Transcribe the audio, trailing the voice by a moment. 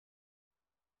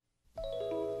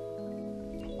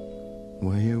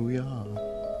Well, here we are.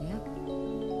 Yep.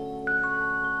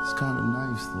 It's kind of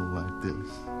nice though, like this.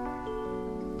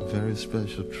 A very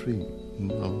special treat, you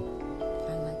know.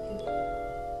 I like it.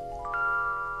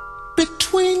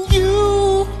 Between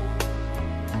you,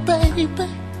 baby,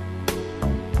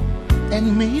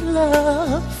 and me,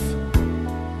 love,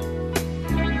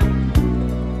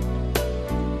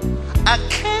 I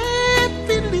can't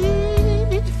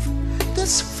believe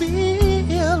this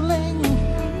feeling.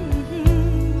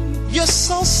 You're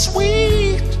so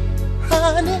sweet,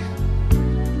 honey,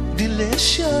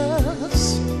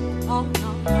 delicious. Oh,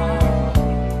 no, no.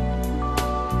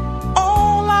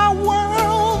 All our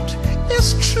world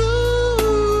is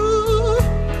true,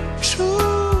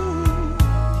 true.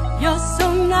 You're so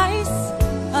nice,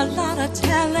 a lot of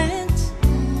talent.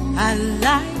 I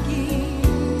like it.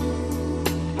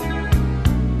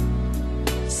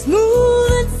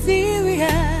 Smooth and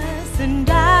serious, and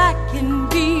I can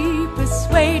be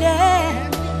persuaded.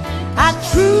 I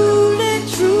truly,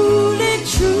 truly,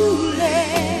 truly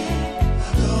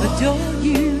adore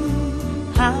you.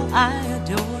 How I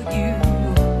adore you.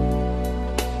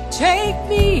 Take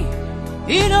me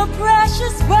in a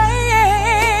precious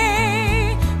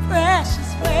way, precious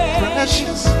way.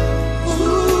 Precious.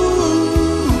 Ooh.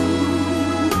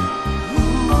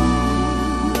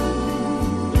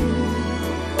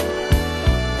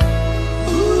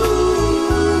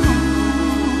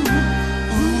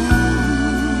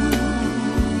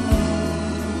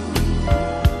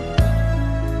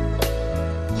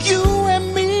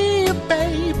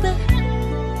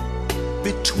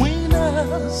 Between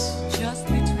us, Just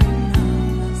between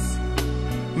us,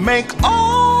 make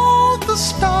all the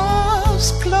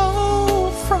stars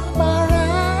glow from our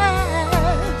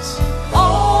eyes.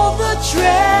 all the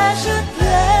treasure,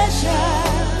 pleasure,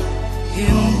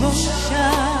 emotions,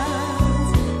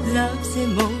 love's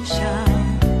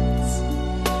emotions.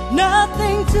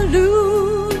 Nothing to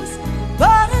lose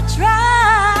but a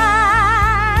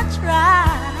try, try.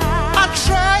 I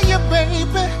try you,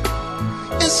 baby.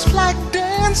 It's like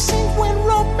dancing when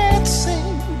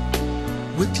romancing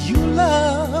with you,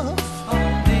 love.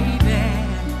 Oh, baby.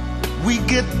 We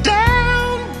get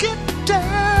down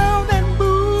and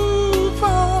move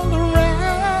all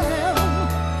around.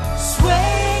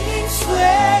 Swaying,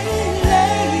 swaying,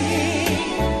 lady.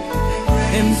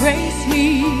 Embrace me.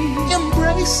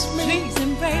 Embrace me. Please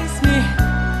embrace me.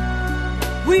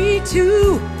 We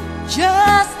two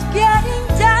just getting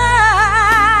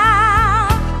down.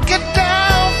 Get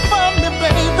down for me,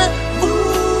 baby.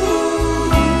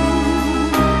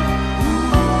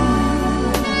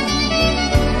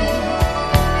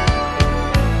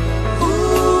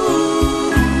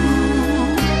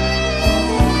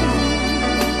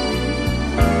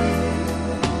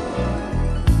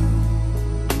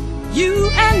 You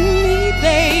and me,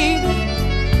 baby,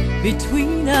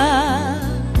 between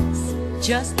us,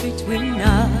 just between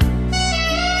us.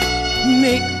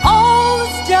 Make all the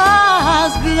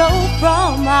stars glow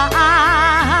from my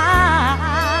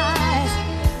eyes.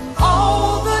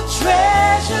 All the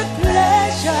treasure,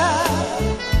 pleasure,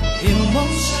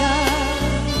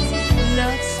 emotions,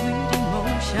 love, sweet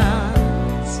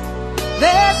emotions.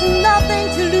 There's nothing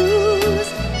to lose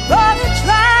but to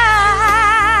try.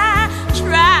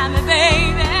 Try me,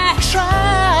 baby.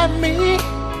 Try me.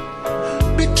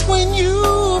 Between you,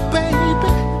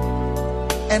 baby,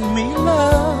 and me,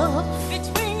 love.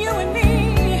 Between you and me,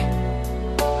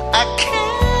 I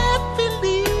can't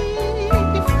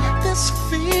believe this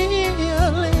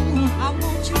feeling. I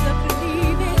want you to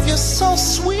believe it. You're so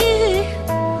sweet,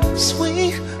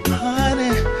 sweet,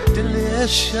 honey,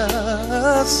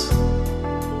 delicious.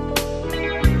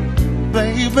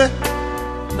 Baby,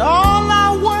 all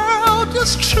our world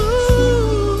is true.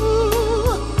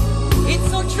 It's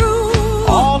so true.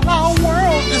 All our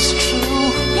world is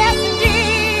true. Yes,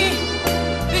 indeed.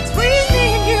 Between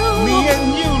Me and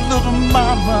you, little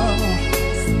mama.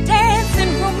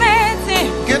 dancing, romancing.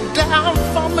 Get down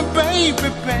for me, baby,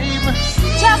 baby.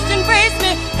 Just embrace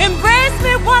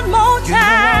me one more You know I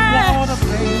time. want it,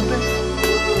 baby.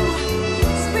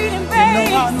 Sweet You embrace.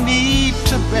 know I need